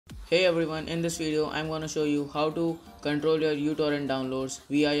Hey everyone, in this video I'm going to show you how to control your uTorrent downloads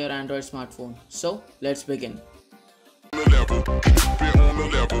via your Android smartphone. So let's begin.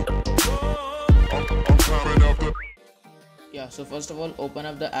 So first of all, open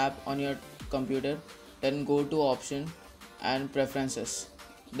up the app on your computer, then go to option and preferences,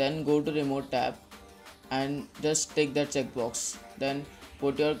 then go to remote tab and just tick that checkbox, then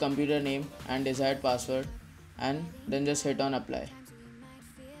put your computer name and desired password and then just hit on apply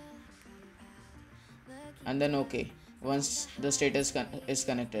and then OK once the status is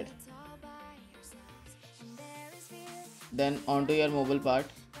connected. Then onto your mobile part.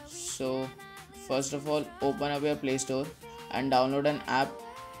 So first of all, open up your Play Store and download an app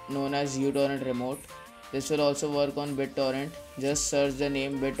known as uTorrent Remote. This will also work on BitTorrent. Just search the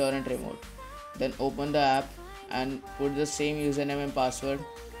name BitTorrent Remote. Then open the app and put the same username and password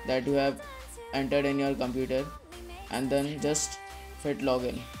that you have entered in your computer and then just hit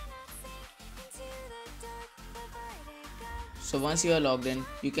login. So once you are logged in,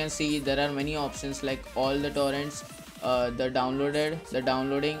 you can see there are many options like all the torrents, the downloaded, the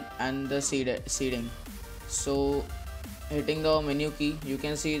downloading and the seeding. So hitting the menu key, you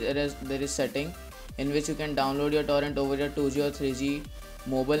can see there is setting in which you can download your torrent over your 2G or 3G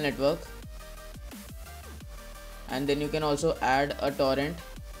mobile network, and then you can also add a torrent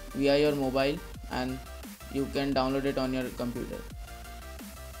via your mobile and you can download it on your computer.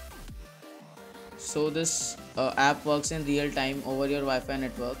 So this app works in real time over your Wi-Fi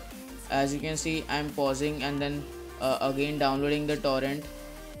network. As you can see, I am pausing and then again downloading the torrent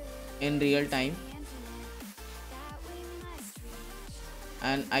in real time,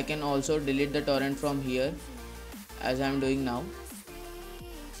 and I can also delete the torrent from here as I am doing now.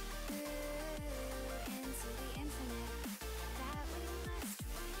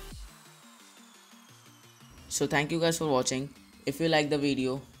 So thank you guys for watching. If you like the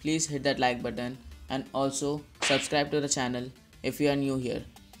video, please hit that like button and also subscribe to the channel if you are new here,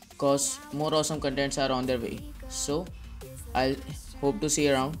 cause more awesome contents are on their way. So I'll hope to see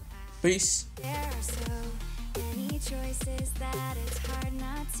you around. Peace. There are so many choices that it's hard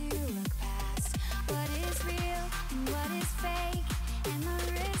not to look past what is real and what is fake, and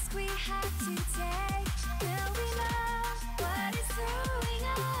the risk